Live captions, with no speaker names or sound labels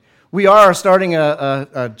We are starting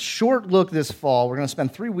a short look this fall. We're going to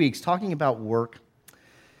spend 3 weeks talking about work.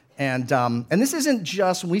 And this isn't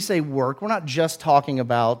just, when we say work, we're not just talking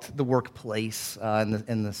about the workplace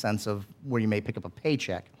in the sense of where you may pick up a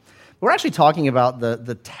paycheck. We're actually talking about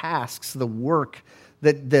the tasks, the work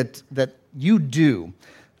that you do.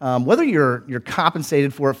 Whether you're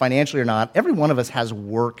compensated for it financially or not, every one of us has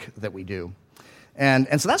work that we do. And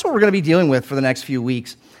so that's what we're going to be dealing with for the next few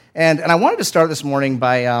weeks. And I wanted to start this morning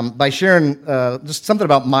by sharing just something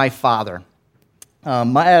about my father. I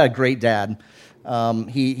had a great dad.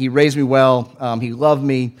 He raised me well. He loved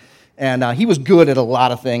me, and he was good at a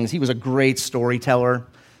lot of things. He was a great storyteller.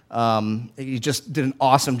 He just did an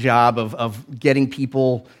awesome job of getting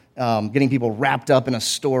people wrapped up in a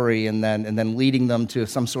story, and then leading them to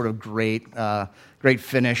some sort of great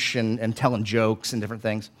finish and telling jokes and different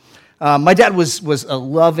things. My dad was a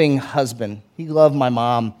loving husband. He loved my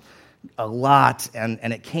mom a lot, and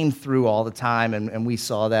it came through all the time, and we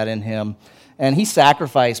saw that in him. And he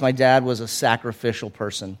sacrificed. My dad was a sacrificial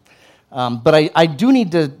person. But I do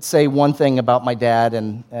need to say one thing about my dad,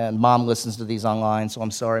 and Mom listens to these online, so I'm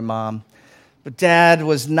sorry, Mom. But Dad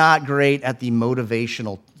was not great at the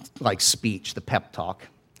motivational speech, the pep talk.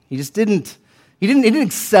 He just didn't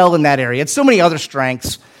excel in that area. He had so many other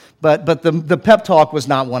strengths. But the pep talk was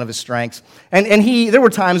not one of his strengths. And there were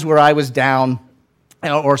times where I was down,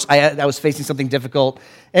 or I was facing something difficult.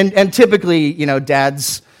 And typically,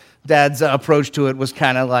 Dad's approach to it was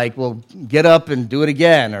kind of like, well, get up and do it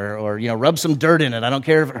again, or rub some dirt in it. I don't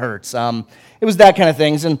care if it hurts. It was that kind of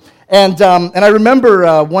things. And I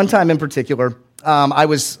remember one time in particular, I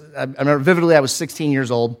remember vividly. I was 16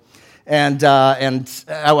 years old, and I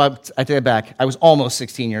take it back. I was almost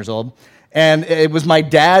 16 years old. And it was my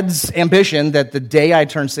dad's ambition that the day I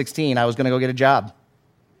turned 16, I was going to go get a job.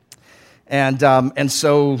 And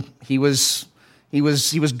so he was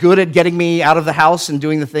good at getting me out of the house and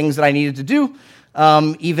doing the things that I needed to do,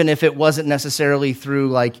 even if it wasn't necessarily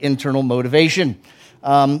through internal motivation.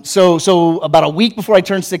 So about a week before I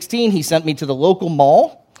turned 16, he sent me to the local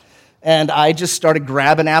mall, and I just started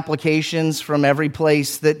grabbing applications from every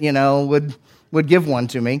place that would give one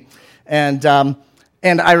to me,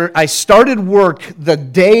 And I started work the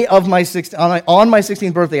day of my on my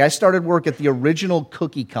 16th birthday. I started work at the Original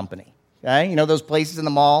Cookie Company. Okay, those places in the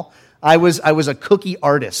mall. I was a cookie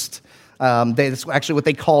artist. That's actually what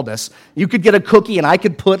they called us. You could get a cookie, and I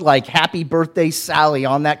could put "Happy Birthday, Sally"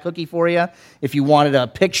 on that cookie for you. If you wanted a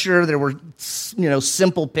picture, there were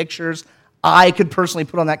simple pictures I could personally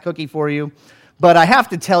put on that cookie for you. But I have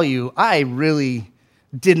to tell you, I really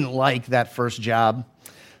didn't like that first job.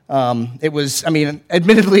 It was,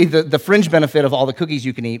 admittedly, the fringe benefit of all the cookies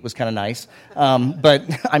you can eat was kind of nice, but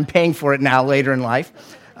I'm paying for it now later in life.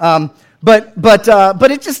 But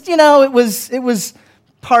it just, it was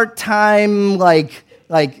part-time,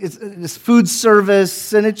 it's food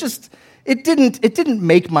service, and it didn't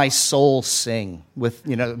make my soul sing with,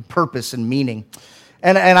 purpose and meaning.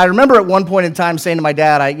 And I remember at one point in time saying to my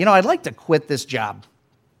dad, I'd like to quit this job.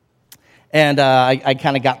 And I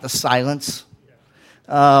kind of got the silence.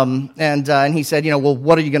 And he said, well,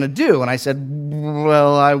 what are you going to do? And I said,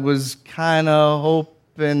 well, I was kind of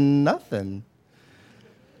hoping nothing.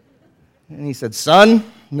 And he said, son,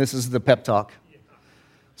 and this is the pep talk,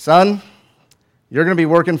 son, you're going to be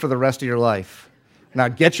working for the rest of your life. Now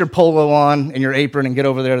get your polo on and your apron and get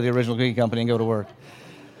over there to the Original Cookie Company and go to work.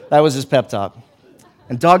 That was his pep talk.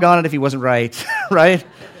 And doggone it if he wasn't right, right?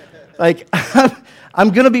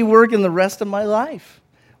 I'm going to be working the rest of my life.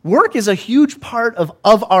 Work is a huge part of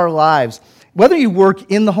our lives. Whether you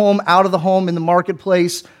work in the home, out of the home, in the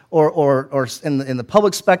marketplace, or in the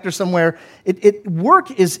public sector somewhere,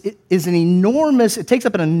 work is an enormous. It takes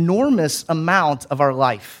up an enormous amount of our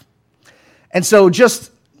life. And so,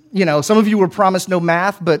 just some of you were promised no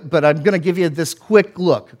math, but I'm going to give you this quick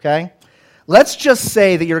look. Okay, let's just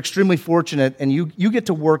say that you're extremely fortunate and you get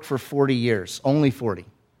to work for 40 years, only 40.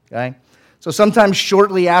 Okay. So sometimes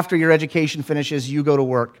shortly after your education finishes, you go to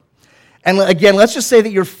work. And again, let's just say that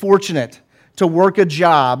you're fortunate to work a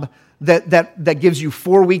job that gives you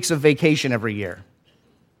 4 weeks of vacation every year.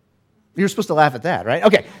 You're supposed to laugh at that, right?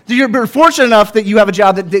 Okay, so you're fortunate enough that you have a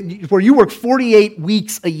job where you work 48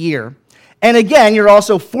 weeks a year. And again, you're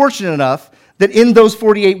also fortunate enough that in those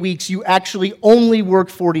 48 weeks, you actually only work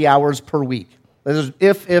 40 hours per week. There's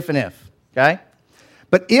if, and if, okay?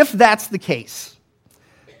 But if that's the case,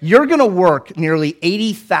 you're going to work nearly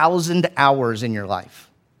 80,000 hours in your life.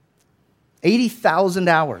 80,000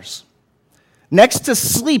 hours. Next to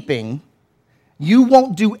sleeping, you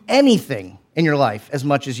won't do anything in your life as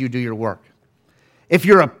much as you do your work. If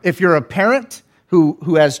you're a parent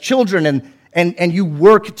who has children and you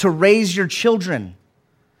work to raise your children.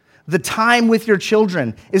 The time with your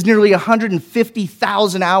children is nearly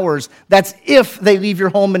 150,000 hours. That's if they leave your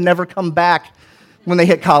home and never come back when they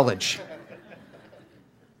hit college.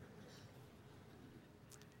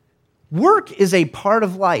 Work is a part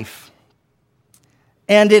of life.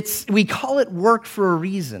 And we call it work for a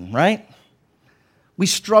reason, right? We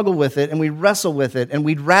struggle with it and we wrestle with it and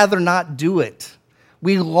we'd rather not do it.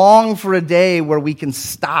 We long for a day where we can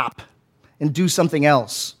stop and do something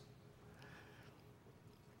else.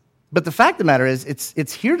 But the fact of the matter is,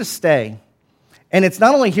 it's here to stay. And it's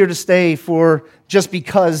not only here to stay just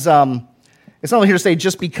because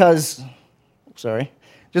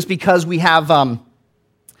we have,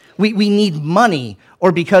 we need money,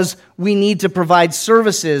 or because we need to provide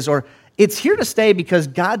services, or it's here to stay because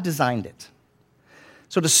God designed it.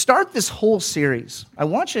 So to start this whole series, I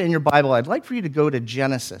want you in your Bible, I'd like for you to go to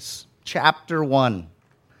Genesis chapter 1.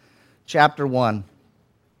 Chapter 1.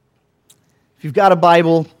 If you've got a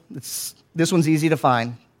Bible, this one's easy to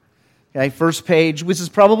find. Okay, first page, which is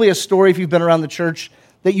probably a story, if you've been around the church,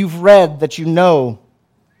 that you've read, that you know.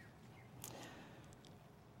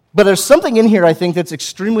 But there's something in here, I think, that's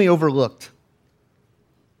extremely overlooked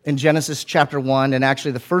in Genesis chapter 1, and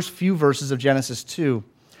actually the first few verses of Genesis 2.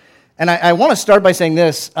 And I want to start by saying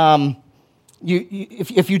this.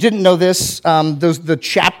 If you didn't know this, the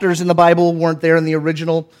chapters in the Bible weren't there in the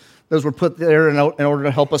original. Those were put there in order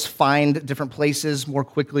to help us find different places more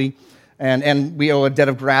quickly. And we owe a debt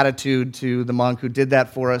of gratitude to the monk who did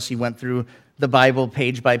that for us. He went through the Bible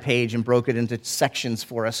page by page and broke it into sections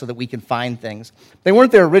for us so that we can find things. They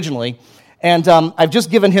weren't there originally. And I've just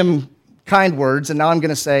given him kind words, and now I'm going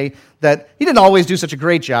to say that he didn't always do such a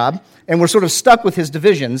great job, and we're sort of stuck with his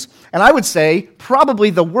divisions. And I would say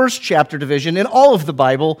probably the worst chapter division in all of the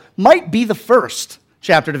Bible might be the first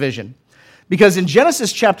chapter division. Because in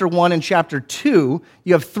Genesis chapter 1 and chapter 2,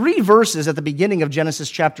 you have 3 verses at the beginning of Genesis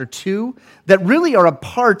chapter 2 that really are a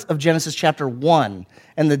part of Genesis chapter 1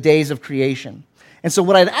 and the days of creation. And so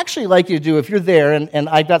what I'd actually like you to do, if you're there, and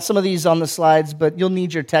I've got some of these on the slides, but you'll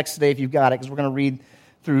need your text today if you've got it, because we're going to read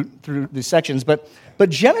through the sections. But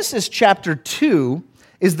Genesis chapter 2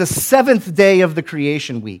 is the 7th day of the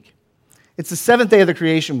creation week. It's the 7th day of the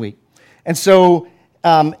creation week. And so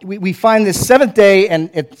we find this 7th day,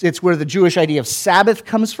 and it's where the Jewish idea of Sabbath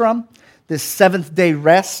comes from, this 7th day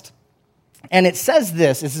rest. And it says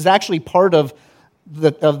this is actually part of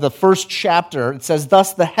the first chapter. It says,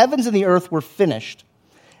 "Thus the heavens and the earth were finished,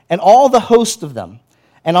 and all the host of them.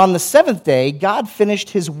 And on the 7th day, God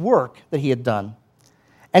finished his work that he had done.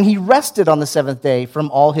 And he rested on the 7th day from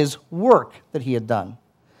all his work that he had done.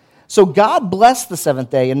 So God blessed the 7th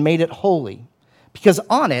day and made it holy, because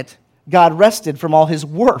on it God rested from all his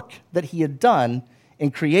work that he had done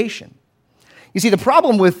in creation." You see, the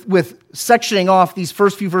problem with sectioning off these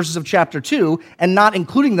first few verses of chapter 2 and not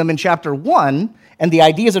including them in chapter 1 and the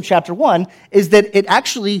ideas of chapter 1 is that it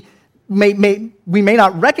actually we may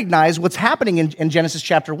not recognize what's happening in Genesis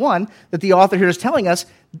chapter 1, that the author here is telling us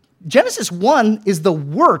Genesis 1 is the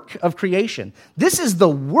work of creation. This is the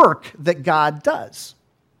work that God does.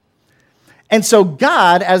 And so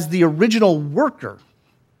God, as the original worker,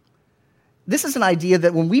 this is an idea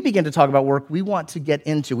that when we begin to talk about work, we want to get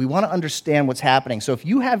into. We want to understand what's happening. So if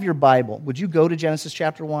you have your Bible, would you go to Genesis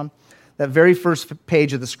chapter 1, that very first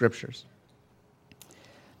page of the Scriptures?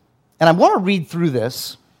 And I want to read through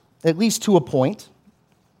this, at least to a point.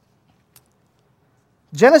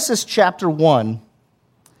 Genesis chapter 1,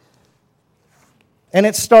 and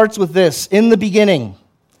it starts with this: "In the beginning,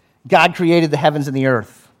 God created the heavens and the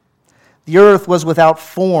earth. The earth was without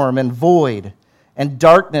form and void, and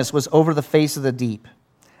darkness was over the face of the deep.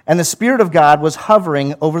 And the Spirit of God was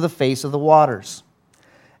hovering over the face of the waters.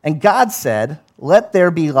 And God said, 'Let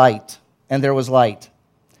there be light,' and there was light.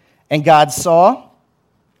 And God saw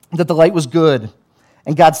that the light was good,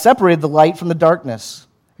 and God separated the light from the darkness.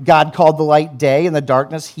 God called the light day, and the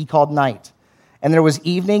darkness he called night. And there was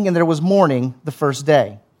evening, and there was morning the first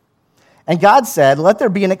day. And God said, 'Let there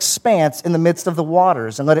be an expanse in the midst of the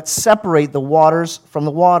waters, and let it separate the waters from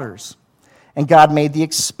the waters.' And God made the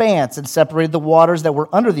expanse and separated the waters that were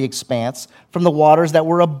under the expanse from the waters that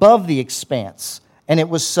were above the expanse. And it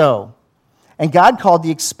was so. And God called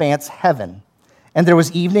the expanse heaven. And there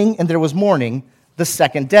was evening, and there was morning the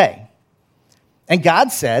second day. And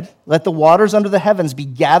God said, 'Let the waters under the heavens be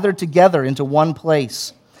gathered together into one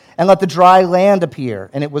place, and let the dry land appear.'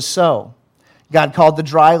 And it was so. God called the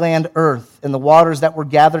dry land earth, and the waters that were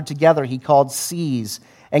gathered together he called seas.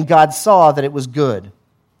 And God saw that it was good.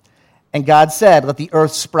 And God said, 'Let the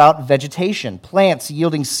earth sprout vegetation, plants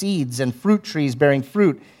yielding seeds, and fruit trees bearing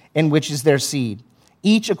fruit, in which is their seed,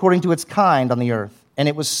 each according to its kind on the earth. And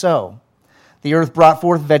it was so. The earth brought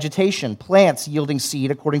forth vegetation, plants yielding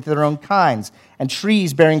seed according to their own kinds, and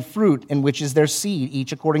trees bearing fruit in which is their seed,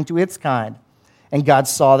 each according to its kind. And God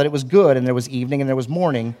saw that it was good, and there was evening and there was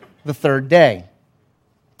morning, the third day.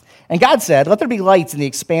 And God said, "Let there be lights in the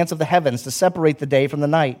expanse of the heavens to separate the day from the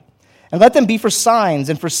night. And let them be for signs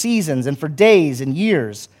and for seasons and for days and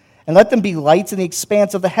years. And let them be lights in the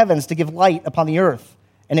expanse of the heavens to give light upon the earth."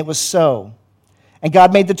 And it was so. And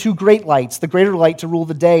God made the two great lights, the greater light to rule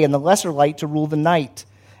the day and the lesser light to rule the night,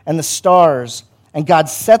 and the stars. And God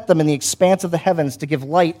set them in the expanse of the heavens to give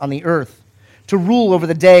light on the earth, to rule over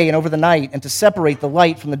the day and over the night, and to separate the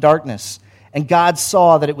light from the darkness. And God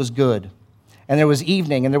saw that it was good. And there was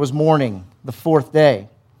evening and there was morning, the fourth day.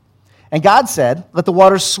 And God said, "Let the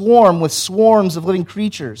waters swarm with swarms of living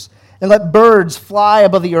creatures, and let birds fly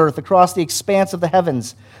above the earth across the expanse of the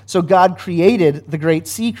heavens." So God created the great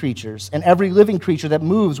sea creatures, and every living creature that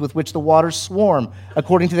moves with which the waters swarm,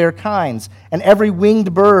 according to their kinds, and every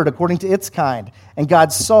winged bird according to its kind. And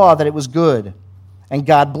God saw that it was good. And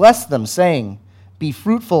God blessed them, saying, "Be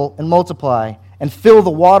fruitful and multiply, and fill the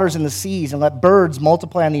waters and the seas, and let birds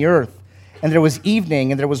multiply on the earth." And there was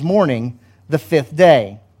evening and there was morning, the fifth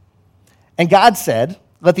day. And God said,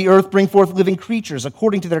 "Let the earth bring forth living creatures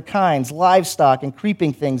according to their kinds, livestock and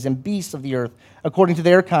creeping things and beasts of the earth according to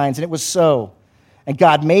their kinds." And it was so. And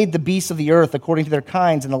God made the beasts of the earth according to their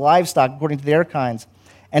kinds, and the livestock according to their kinds,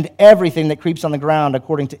 and everything that creeps on the ground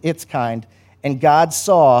according to its kind. And God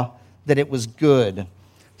saw that it was good.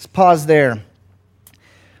 Let's pause there.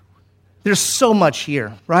 There's so much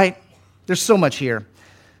here, right? There's so much here.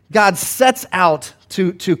 God sets out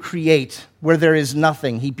to create where there is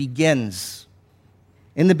nothing. He begins.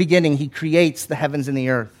 In the beginning, he creates the heavens and the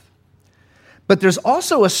earth. But there's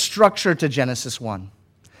also a structure to Genesis 1.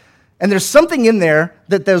 And there's something in there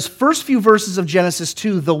that those first few verses of Genesis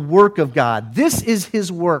 2, the work of God, this is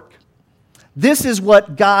his work. This is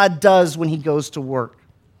what God does when he goes to work.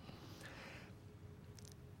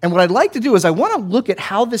 And what I'd like to do is I want to look at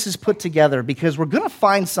how this is put together, because we're going to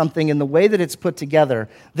find something in the way that it's put together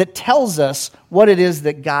that tells us what it is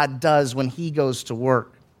that God does when he goes to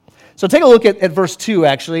work. So take a look at verse 2,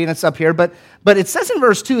 actually, and it's up here. But it says in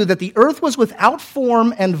verse 2 that the earth was without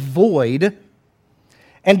form and void,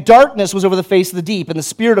 and darkness was over the face of the deep, and the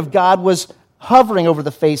Spirit of God was hovering over the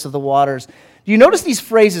face of the waters. Do you notice these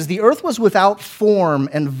phrases? The earth was without form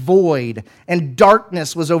and void, and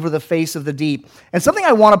darkness was over the face of the deep. And something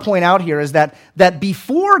I want to point out here is that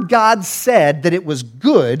before God said that it was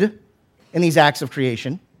good in these acts of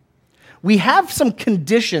creation, we have some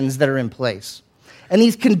conditions that are in place. And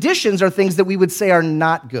these conditions are things that we would say are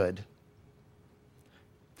not good.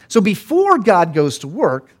 So before God goes to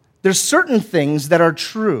work, there's certain things that are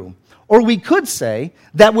true. Or we could say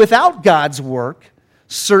that without God's work,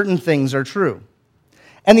 certain things are true.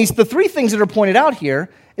 And the three things that are pointed out here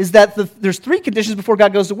is that there's three conditions before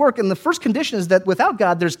God goes to work. And the first condition is that without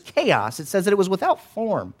God, there's chaos. It says that it was without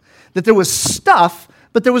form, that there was stuff,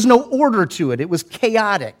 but there was no order to it. It was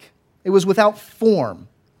chaotic. It was without form.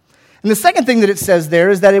 And the second thing that it says there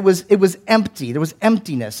is that it was empty. There was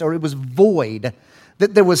emptiness, or it was void.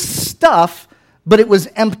 That there was stuff, but it was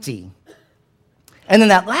empty. And then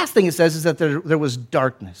that last thing it says is that there was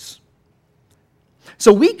darkness.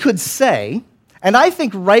 So we could say, and I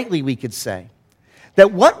think rightly we could say,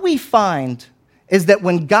 that what we find is that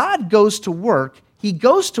when God goes to work, he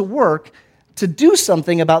goes to work to do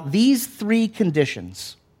something about these three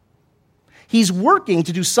conditions. He's working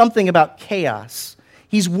to do something about chaos.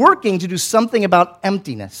 He's working to do something about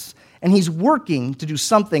emptiness. And he's working to do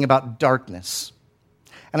something about darkness.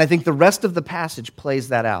 And I think the rest of the passage plays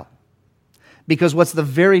that out. Because what's the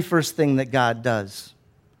very first thing that God does?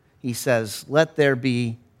 He says, "Let there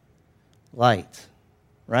be light,"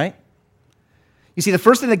 right? You see, the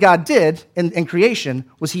first thing that God did in creation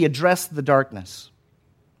was he addressed the darkness.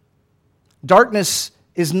 Darkness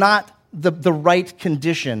is not the right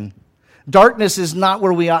condition. Darkness is not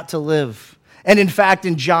where we ought to live. And in fact,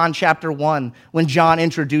 in John chapter 1, when John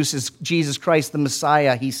introduces Jesus Christ, the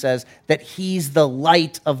Messiah, he says that he's the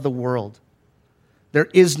light of the world. There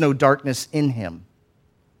is no darkness in him.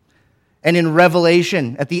 And in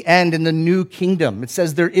Revelation, at the end, in the new kingdom, it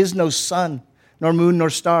says there is no sun, nor moon,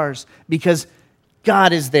 nor stars, because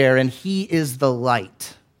God is there and he is the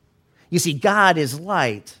light. You see, God is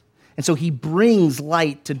light, and so he brings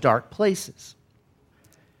light to dark places.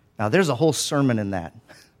 Now, there's a whole sermon in that,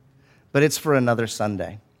 but it's for another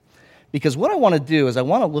Sunday. Because what I want to do is I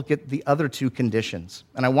want to look at the other two conditions,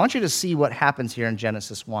 and I want you to see what happens here in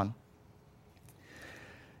Genesis 1.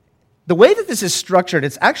 The way that this is structured,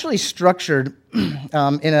 it's actually structured in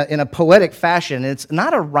a poetic fashion. It's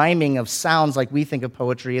not a rhyming of sounds like we think of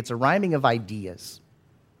poetry. It's a rhyming of ideas.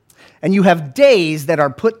 And you have days that are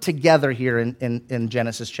put together here in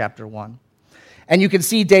Genesis chapter 1. And you can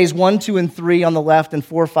see days 1, 2, and 3 on the left and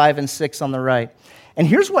 4, 5, and 6 on the right. And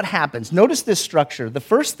here's what happens. Notice this structure. The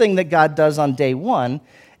first thing that God does on day 1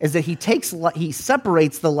 is that he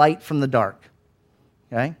separates the light from the dark.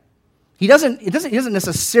 Okay? He doesn't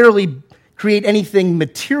necessarily create anything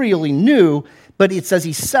materially new, but it says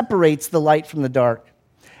he separates the light from the dark.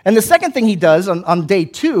 And the second thing he does on day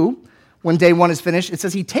 2, when day 1 is finished, it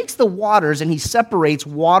says he takes the waters and he separates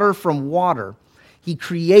water from water. He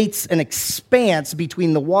creates an expanse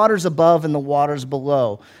between the waters above and the waters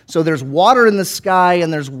below. So there's water in the sky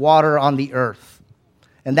and there's water on the earth.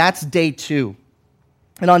 And that's day 2.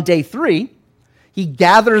 And on day 3, he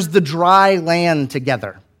gathers the dry land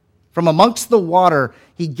together. From amongst the water,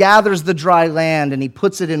 he gathers the dry land and he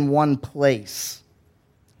puts it in one place.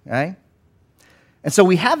 Okay? And so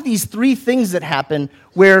we have these 3 things that happen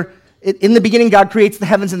where in the beginning, God creates the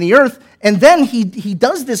heavens and the earth, and then he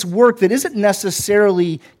does this work that isn't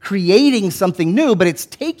necessarily creating something new, but it's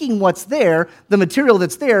taking what's there, the material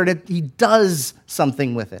that's there, and he does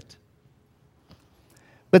something with it.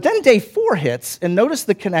 But then day 4 hits, and notice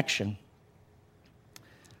the connection.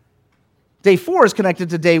 Day 4 is connected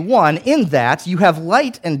to day 1 in that you have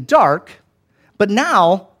light and dark, but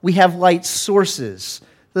now we have light sources.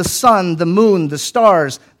 The sun, the moon, the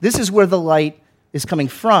stars. This is where the light is coming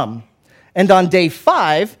from. And on day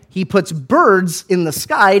 5, he puts birds in the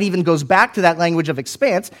sky. It even goes back to that language of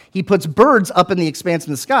expanse. He puts birds up in the expanse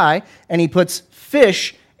in the sky, and he puts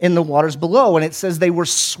fish in the waters below. And it says they were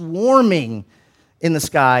swarming in the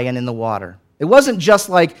sky and in the water. It wasn't just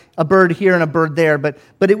like a bird here and a bird there, but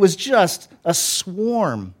it was just a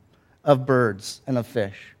swarm of birds and of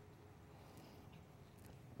fish.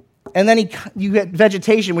 And then you get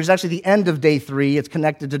vegetation, which is actually the end of day 3. It's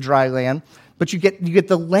connected to dry land. But you get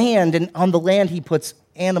the land, and on the land he puts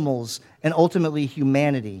animals and ultimately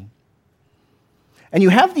humanity. And you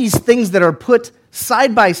have these things that are put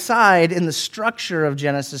side by side in the structure of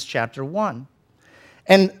Genesis chapter 1.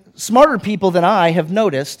 And smarter people than I have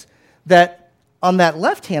noticed that on that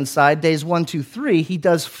left-hand side, days 1, 2, 3, he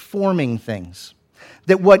does forming things.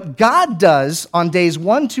 That what God does on days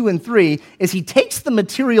 1, 2, and 3 is he takes the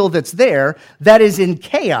material that's there, that is in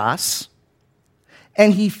chaos,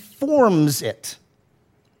 and he forms it.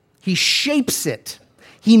 He shapes it.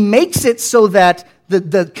 He makes it so that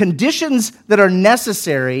the conditions that are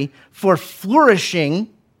necessary for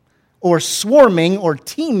flourishing or swarming or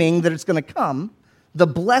teeming that it's going to come, the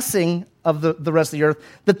blessing of the rest of the earth,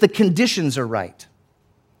 that the conditions are right.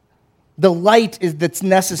 The light that's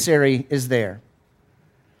necessary is there.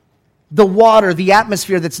 The water, the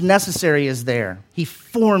atmosphere that's necessary is there. He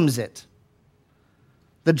forms it.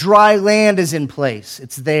 The dry land is in place.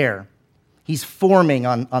 It's there. He's forming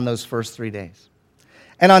on those first 3 days.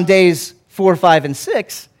 And on days 4, 5, and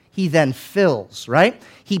 6, he then fills, right?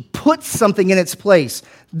 He puts something in its place,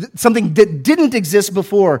 something that didn't exist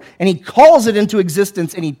before, and he calls it into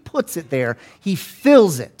existence, and he puts it there. He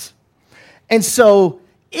fills it. And so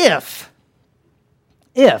if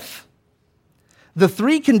the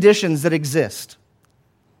 3 conditions that exist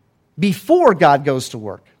before God goes to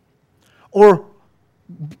work, or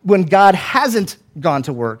when God hasn't gone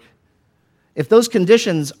to work, if those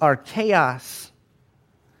conditions are chaos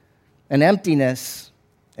and emptiness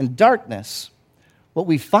and darkness, what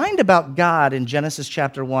we find about God in Genesis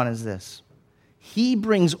chapter 1 is this. He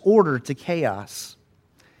brings order to chaos.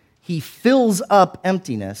 He fills up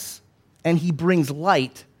emptiness, and he brings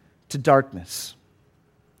light to darkness.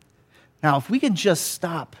 Now, if we could just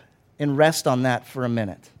stop and rest on that for a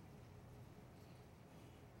minute.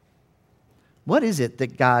 What is it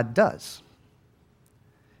that God does?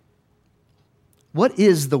 What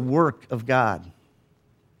is the work of God?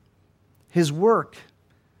 His work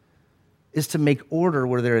is to make order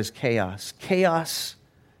where there is chaos. Chaos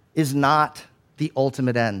is not the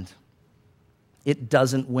ultimate end. It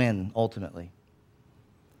doesn't win, ultimately.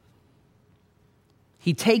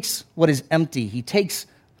 He takes what is empty. He takes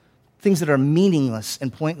things that are meaningless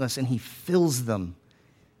and pointless, and he fills them.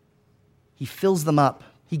 He fills them up.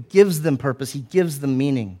 He gives them purpose. He gives them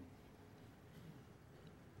meaning.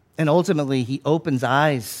 And ultimately, he opens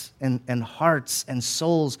eyes and hearts and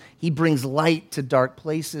souls. He brings light to dark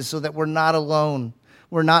places so that we're not alone.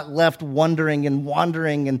 We're not left wondering and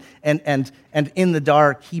wandering and in the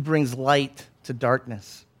dark. He brings light to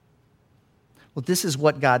darkness. Well, this is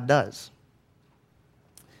what God does.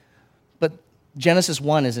 But Genesis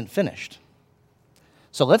 1 isn't finished.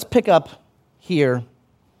 So let's pick up here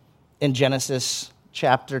in Genesis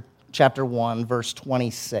chapter 1, verse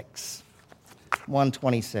 26.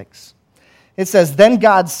 1:26. It says, "Then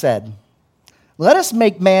God said, 'Let us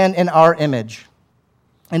make man in our image,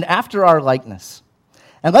 and after our likeness,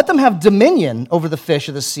 and let them have dominion over the fish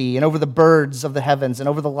of the sea, and over the birds of the heavens, and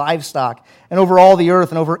over the livestock, and over all the earth,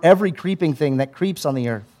 and over every creeping thing that creeps on the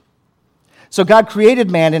earth.' So God created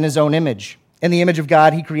man in his own image. In the image of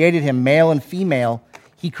God, he created him, male and female,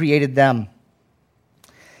 he created them.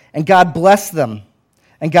 And God blessed them.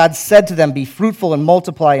 And God said to them, 'Be fruitful and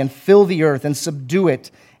multiply and fill the earth and subdue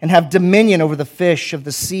it and have dominion over the fish of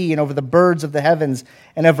the sea and over the birds of the heavens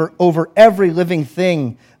and over every living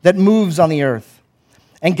thing that moves on the earth.'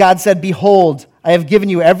 And God said, 'Behold, I have given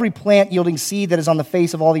you every plant yielding seed that is on the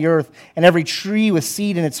face of all the earth, and every tree with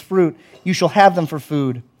seed in its fruit. You shall have them for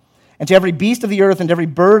food. And to every beast of the earth and to every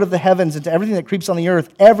bird of the heavens and to everything that creeps on the earth,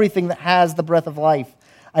 everything that has the breath of life,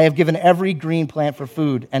 I have given every green plant for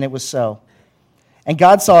food.' And it was so. And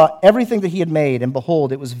God saw everything that he had made, and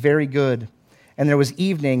behold, it was very good. And there was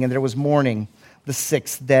evening, and there was morning, the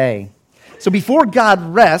sixth day." So before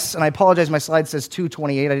God rests, and I apologize, my slide says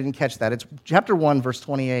 2:28, I didn't catch that. It's chapter 1, verse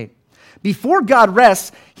 28. Before God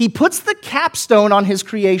rests, he puts the capstone on his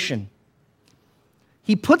creation.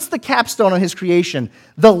 He puts the capstone on his creation,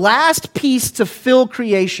 the last piece to fill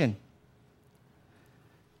creation.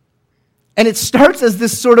 And it starts as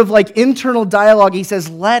this sort of like internal dialogue. He says,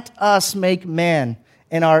 "Let us make man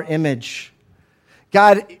in our image."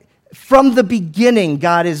 God, from the beginning,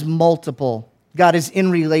 God is multiple. God is in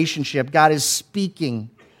relationship. God is speaking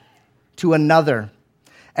to another.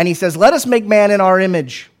 And he says, "Let us make man in our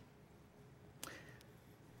image."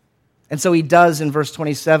 And so he does in verse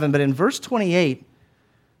 27. But in verse 28,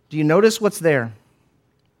 do you notice what's there?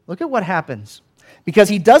 Look at what happens. Because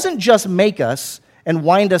he doesn't just make us and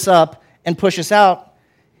wind us up and push us out.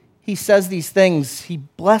 He says these things. He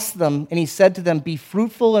blessed them, and he said to them, "Be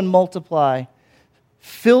fruitful and multiply.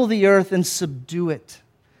 Fill the earth and subdue it.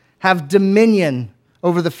 Have dominion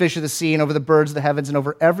over the fish of the sea and over the birds of the heavens and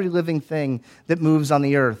over every living thing that moves on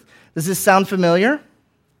the earth." Does this sound familiar?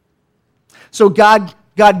 So God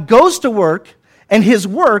goes to work, and his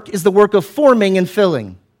work is the work of forming and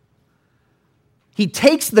filling. He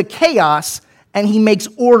takes the chaos and he makes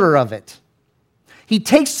order of it. He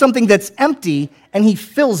takes something that's empty and he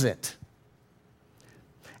fills it.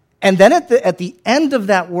 And then at the end of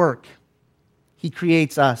that work, he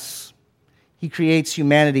creates us. He creates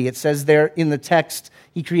humanity. It says there in the text,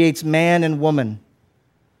 he creates man and woman.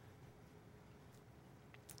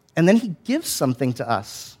 And then he gives something to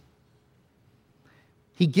us.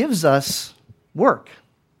 He gives us work.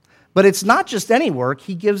 But it's not just any work.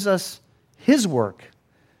 He gives us his work.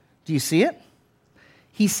 Do you see it?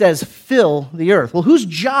 He says, "Fill the earth." Well, whose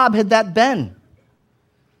job had that been?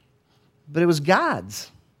 But it was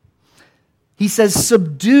God's. He says,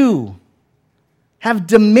 "Subdue. Have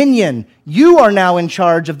dominion. You are now in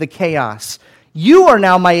charge of the chaos. You are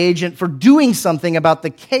now my agent for doing something about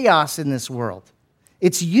the chaos in this world.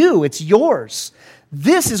 It's you. It's yours."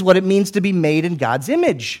 This is what it means to be made in God's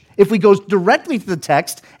image. If we go directly to the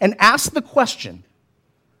text and ask the question,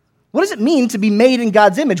 what does it mean to be made in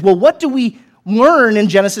God's image? Well, what do we learn in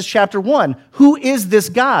Genesis chapter 1? Who is this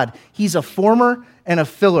God? He's a former and a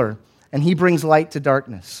filler, and he brings light to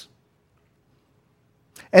darkness.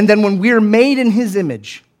 And then when we're made in his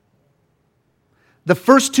image, the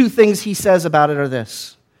first two things he says about it are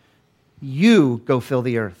this: you go fill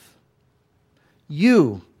the earth.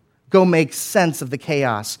 You go make sense of the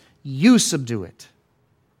chaos. You subdue it.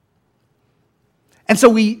 And so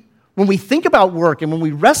when we think about work and when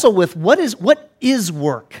we wrestle with what is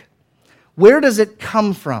work, where does it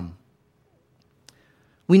come from?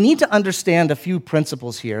 We need to understand a few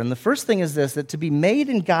principles here. And the first thing is this, that to be made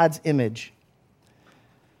in God's image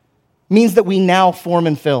means that we now form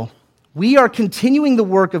and fill. We are continuing the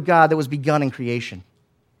work of God that was begun in creation.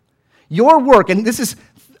 Your work, and this is,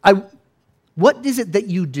 what is it that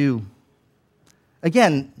you do?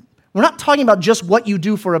 Again, we're not talking about just what you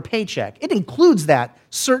do for a paycheck. It includes that,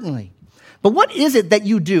 certainly. But what is it that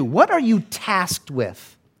you do? What are you tasked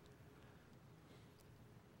with?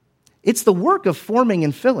 It's the work of forming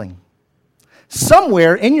and filling.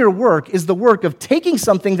 Somewhere in your work is the work of taking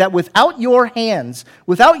something that without your hands,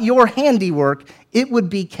 without your handiwork, it would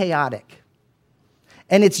be chaotic.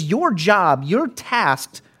 And it's your job, you're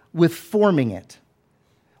tasked with forming it,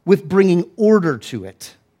 with bringing order to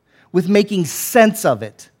it, with making sense of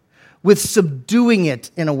it, with subduing it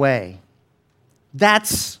in a way.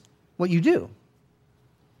 That's what you do.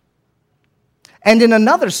 And in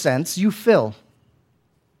another sense, you fill.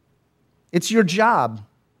 It's your job.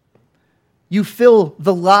 You fill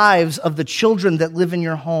the lives of the children that live in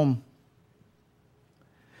your home.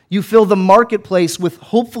 You fill the marketplace with,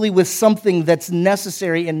 hopefully, with something that's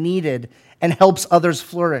necessary and needed and helps others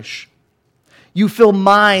flourish. You fill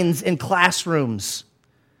minds in classrooms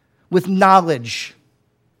with knowledge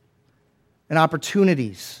and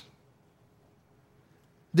opportunities.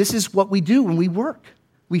 This is what we do when we work.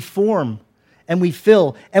 We form and we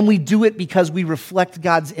fill, and we do it because we reflect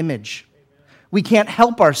God's image. We can't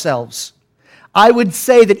help ourselves. I would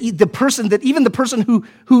say that even the person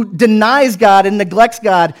who denies God and neglects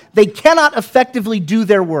God, they cannot effectively do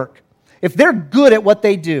their work. If they're good at what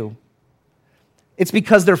they do, it's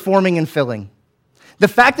because they're forming and filling. The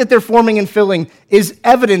fact that they're forming and filling is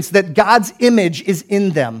evidence that God's image is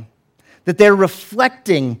in them, that they're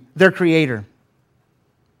reflecting their Creator.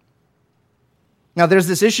 Now, there's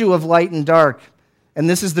this issue of light and dark, and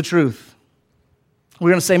this is the truth. We're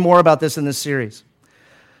going to say more about this in this series.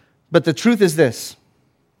 But the truth is this: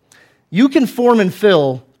 you can form and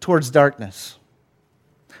fill towards darkness.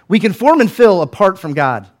 We can form and fill apart from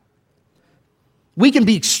God. We can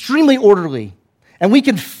be extremely orderly, and we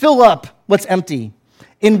can fill up what's empty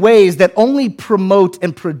in ways that only promote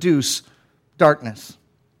and produce darkness.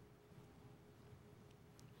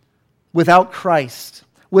 Without Christ,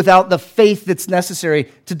 without the faith that's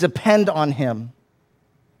necessary to depend on Him,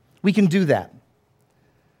 we can do that.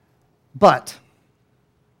 But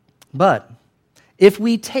if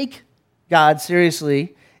we take God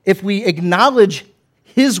seriously, if we acknowledge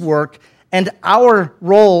His work and our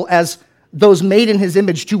role as those made in His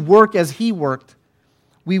image to work as He worked,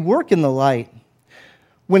 we work in the light.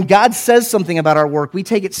 When God says something about our work, we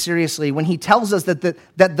take it seriously. When He tells us that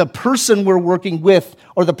the person we're working with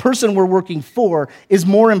or the person we're working for is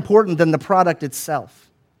more important than the product itself,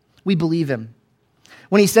 we believe Him.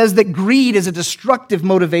 When He says that greed is a destructive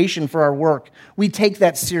motivation for our work, we take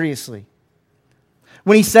that seriously.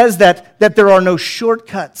 When He says that there are no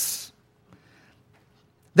shortcuts,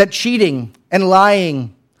 that cheating and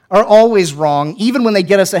lying are always wrong, even when they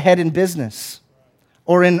get us ahead in business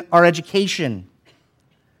or in our education,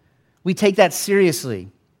 we take that seriously.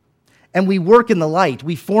 And we work in the light.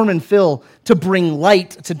 We form and fill to bring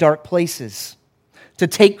light to dark places, to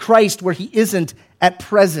take Christ where He isn't at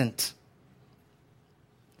present.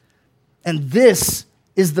 And this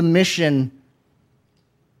is the mission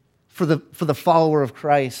for the follower of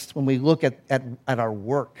Christ when we look at our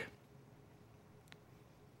work.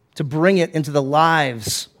 To bring it into the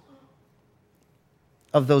lives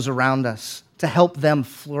of those around us, to help them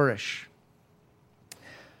flourish.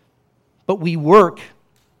 But we work,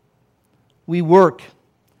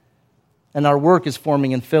 and our work is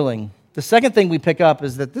forming and filling. The second thing we pick up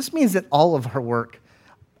is that this means that all of our work,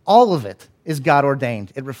 all of it, is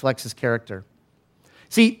God-ordained. It reflects His character.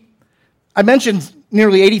 See, I mentioned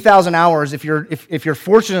nearly 80,000 hours if you're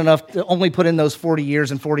fortunate enough to only put in those 40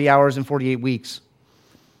 years and 40 hours and 48 weeks.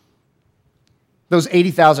 Those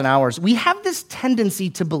 80,000 hours. We have this tendency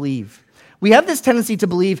to believe.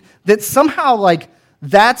 That somehow,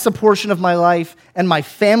 that's a portion of my life, and my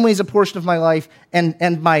family's a portion of my life,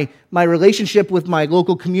 and my relationship with my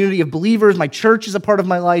local community of believers, my church is a part of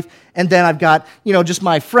my life, and then I've got, just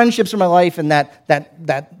my friendships in my life, and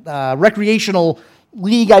that recreational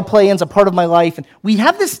league I play in is a part of my life. And we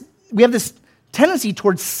have this tendency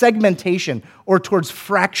towards segmentation or towards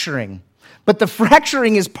fracturing. But the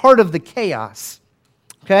fracturing is part of the chaos,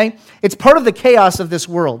 okay? It's part of the chaos of this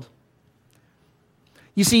world.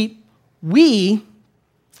 You see, we,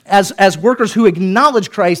 as workers who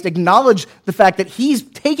acknowledge Christ, acknowledge the fact that He's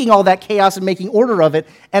taking all that chaos and making order of it,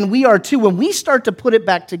 and we are too. When we start to put it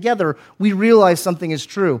back together, we realize something is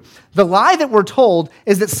true. The lie that we're told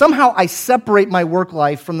is that somehow I separate my work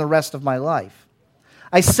life from the rest of my life.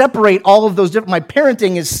 I separate all of those my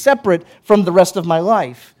parenting is separate from the rest of my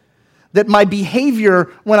life. That my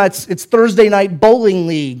behavior when it's Thursday night bowling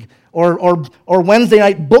league or Wednesday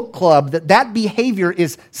night book club, that behavior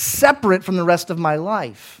is separate from the rest of my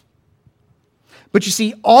life. But you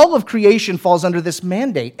see, all of creation falls under this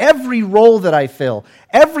mandate. Every role that I fill,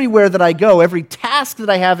 everywhere that I go, every task that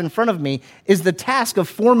I have in front of me is the task of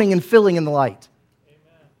forming and filling in the light.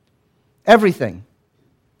 Amen. Everything.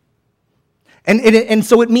 And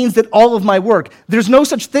so it means that all of my work, there's no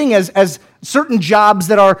such thing as certain jobs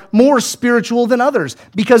that are more spiritual than others.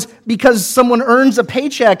 Because someone earns a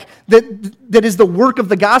paycheck that is the work of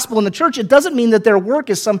the gospel in the church, it doesn't mean that their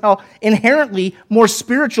work is somehow inherently more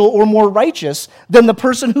spiritual or more righteous than the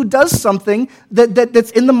person who does something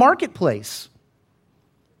that's in the marketplace.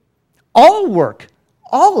 All work,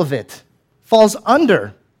 all of it, falls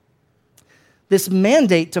under this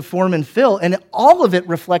mandate to form and fill, and all of it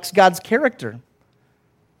reflects God's character.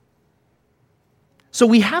 So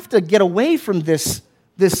we have to get away from this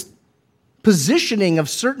positioning of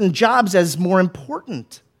certain jobs as more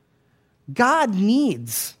important. God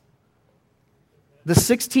needs the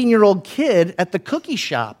 16-year-old kid at the cookie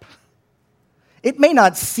shop. It may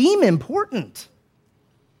not seem important.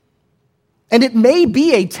 And it may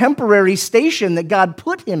be a temporary station that God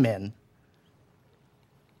put him in.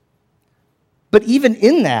 But even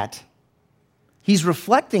in that, he's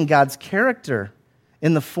reflecting God's character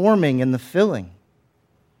in the forming and the filling.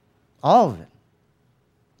 All of it.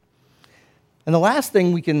 And the last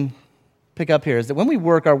thing we can pick up here is that when we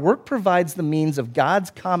work, our work provides the means of God's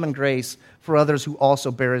common grace for others who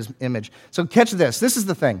also bear his image. So catch this. This is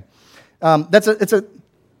the thing.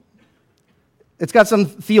 It's got some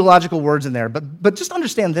theological words in there, but just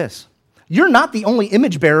understand this. You're not the only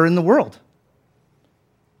image bearer in the world.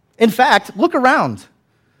 In fact, look around.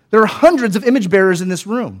 There are hundreds of image bearers in this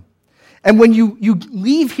room. And when you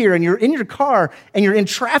leave here and you're in your car and you're in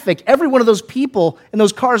traffic, every one of those people in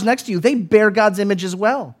those cars next to you, they bear God's image as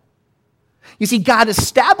well. You see, God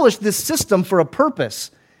established this system for a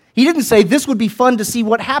purpose. He didn't say, this would be fun to see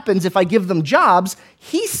what happens if I give them jobs.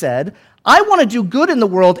 He said, I want to do good in the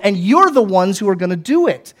world, and you're the ones who are going to do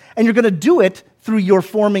it. And you're going to do it through your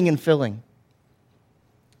forming and filling.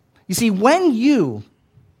 You see, let me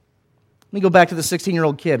go back to the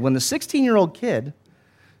 16-year-old kid. When the 16-year-old kid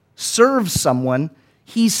serves someone,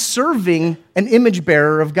 he's serving an image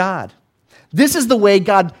bearer of God. This is the way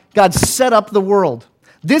God set up the world.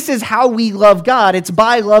 This is how we love God. It's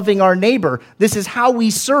by loving our neighbor. This is how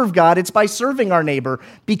we serve God. It's by serving our neighbor,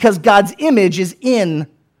 because God's image is in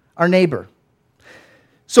our neighbor.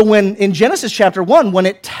 So when in Genesis chapter 1, when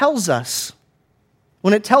it tells us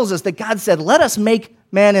that God said, let us make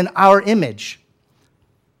man in our image,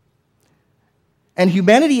 and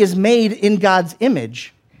humanity is made in God's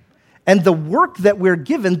image, and the work that we're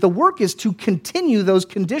given, the work is to continue those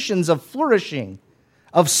conditions of flourishing,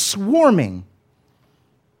 of swarming,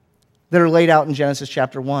 that are laid out in Genesis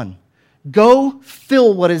chapter 1. Go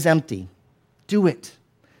fill what is empty. Do it.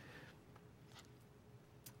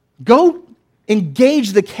 Go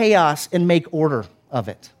engage the chaos and make order of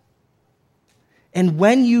it. And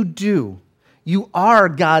when you do, you are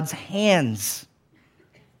God's hands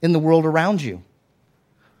in the world around you.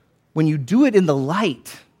 When you do it in the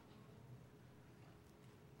light,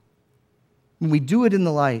 when we do it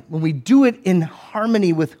in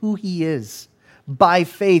harmony with who he is, by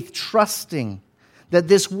faith, trusting that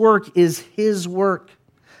this work is his work,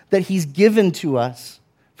 that he's given to us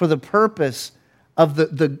for the purpose of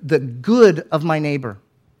the good of my neighbor,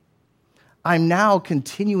 I'm now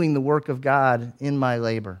continuing the work of God in my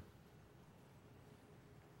labor.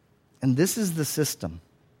 And this is the system.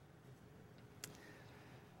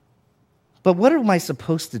 But what am I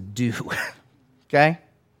supposed to do? Okay?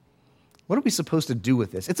 What are we supposed to do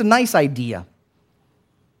with this? It's a nice idea.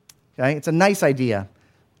 Okay? It's a nice idea.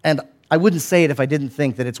 And I wouldn't say it if I didn't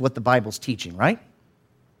think that it's what the Bible's teaching, right?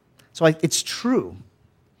 So it's true.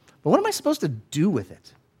 But what am I supposed to do with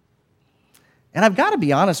it? And I've got to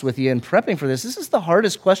be honest with you, in prepping for this is the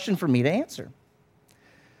hardest question for me to answer.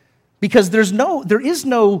 Because there is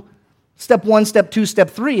no step 1, step 2, step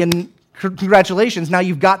 3, and congratulations, now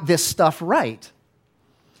you've got this stuff right.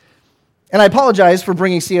 And I apologize for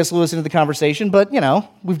bringing C.S. Lewis into the conversation, but,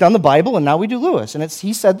 we've done the Bible, and now we do Lewis. And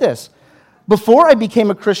he said this: before I became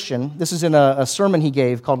a Christian, this is in a sermon he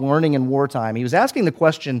gave called Learning in Wartime. He was asking the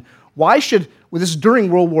question, this is during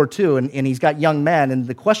World War II, and he's got young men, and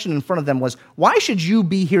the question in front of them was, why should you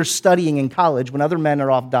be here studying in college when other men are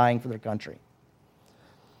off dying for their country?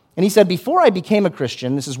 And he said, before I became a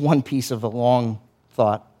Christian, this is one piece of a long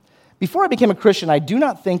thought, before I became a Christian, I do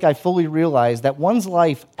not think I fully realized that one's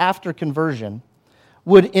life after conversion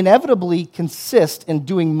would inevitably consist in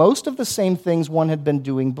doing most of the same things one had been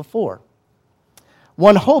doing before.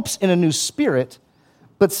 One hopes in a new spirit,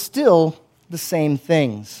 but still the same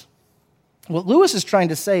things. What Lewis is trying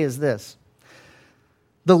to say is this: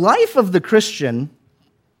 the life of the Christian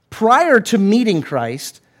prior to meeting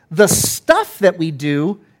Christ, the stuff that we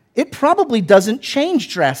do, it probably doesn't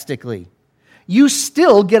change drastically. You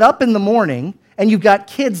still get up in the morning and you've got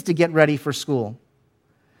kids to get ready for school.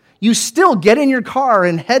 You still get in your car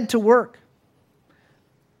and head to work.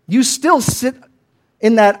 You still sit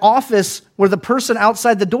in that office where the person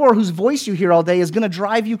outside the door whose voice you hear all day is going to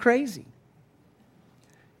drive you crazy.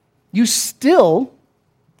 You still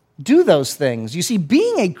do those things. You see,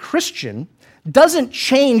 being a Christian doesn't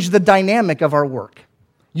change the dynamic of our work.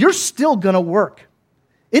 You're still going to work.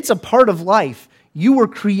 It's a part of life. You were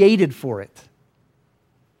created for it.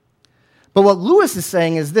 But what Lewis is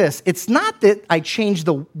saying is this: it's not that I change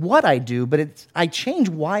what I do, but I change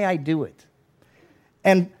why I do it.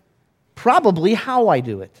 And probably how I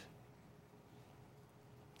do it.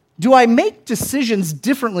 Do I make decisions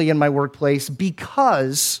differently in my workplace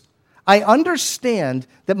because I understand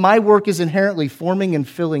that my work is inherently forming and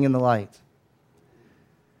filling in the light?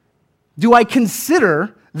 Do I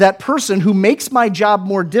consider that person who makes my job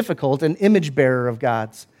more difficult an image bearer of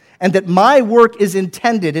God's, and that my work is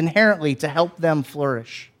intended inherently to help them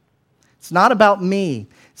flourish? It's not about me.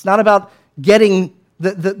 It's not about getting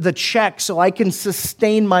the check so I can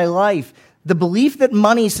sustain my life. The belief that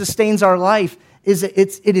money sustains our life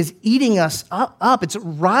it is eating us up. It's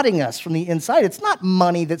rotting us from the inside. It's not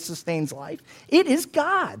money that sustains life. It is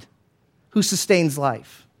God who sustains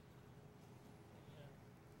life.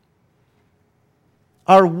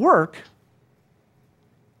 Our work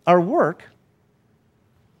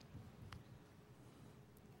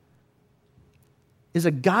is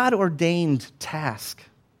a God-ordained task.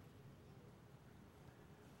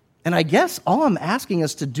 And I guess all I'm asking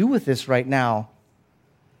us to do with this right now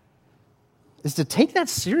is to take that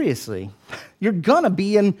seriously. You're going to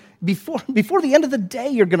be in, before the end of the day,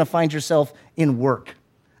 you're going to find yourself in work.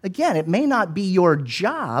 Again, it may not be your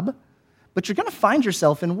job, but you're going to find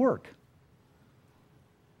yourself in work.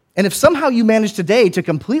 And if somehow you manage today to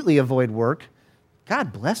completely avoid work,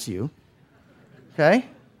 God bless you, okay?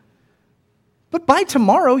 But by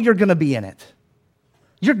tomorrow, you're going to be in it.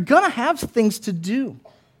 You're going to have things to do.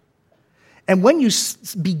 And when you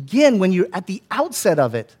begin, when you're at the outset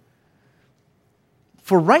of it,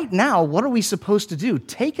 for right now, what are we supposed to do?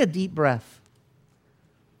 Take a deep breath.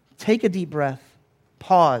 Take a deep breath.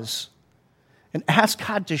 Pause. And ask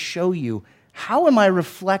God to show you, how am I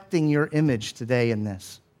reflecting your image today in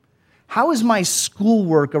this? How is my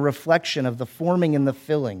schoolwork a reflection of the forming and the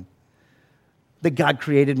filling that God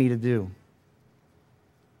created me to do?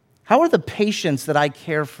 How are the patients that I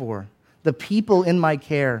care for, the people in my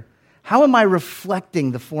care, how am I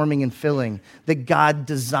reflecting the forming and filling that God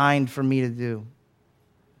designed for me to do?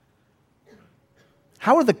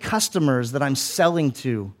 How are the customers that I'm selling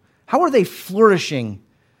to, how are they flourishing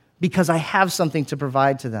because I have something to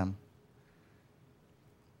provide to them?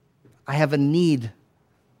 I have a need.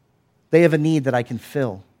 They have a need that I can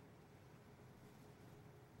fill.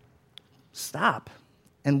 Stop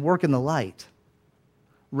and work in the light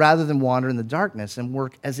rather than wander in the darkness and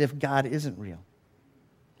work as if God isn't real.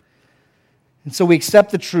 And so we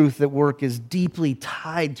accept the truth that work is deeply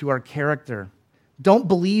tied to our character. Don't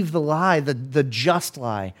believe the lie, the just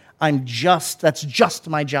lie. That's just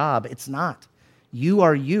my job. It's not. You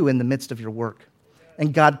are you in the midst of your work.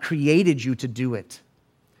 And God created you to do it.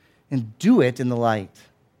 And do it in the light.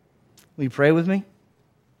 Will you pray with me?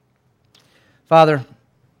 Father,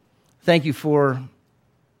 thank you for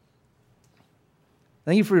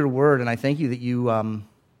your word, and I thank you that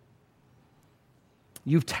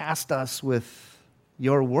you've tasked us with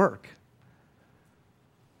your work.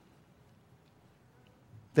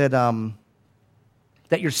 That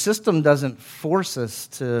your system doesn't force us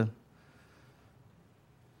to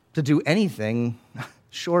do anything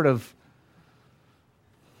short of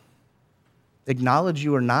acknowledge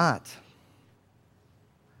you or not.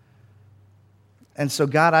 And so,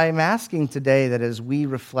 God, I am asking today that as we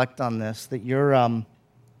reflect on this, that your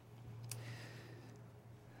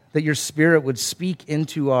Spirit would speak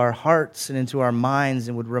into our hearts and into our minds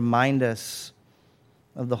and would remind us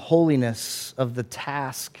of the holiness of the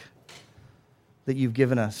task that you've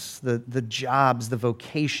given us, the jobs, the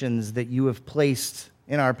vocations that you have placed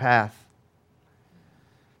in our path.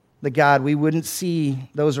 That, God, we wouldn't see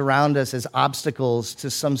those around us as obstacles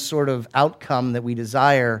to some sort of outcome that we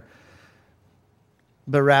desire,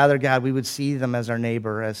 but rather, God, we would see them as our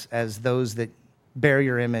neighbor, as those that bear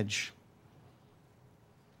your image,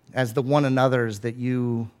 as the one another's that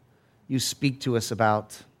you speak to us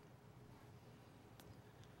about.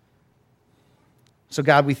 So,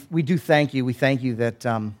 God, we do thank you. We thank you that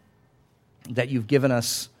you've given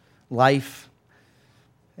us life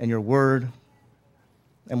and your word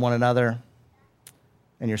and one another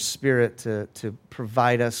and your Spirit to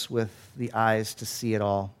provide us with the eyes to see it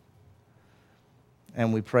all.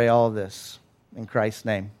 And we pray all of this in Christ's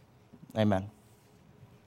name. Amen.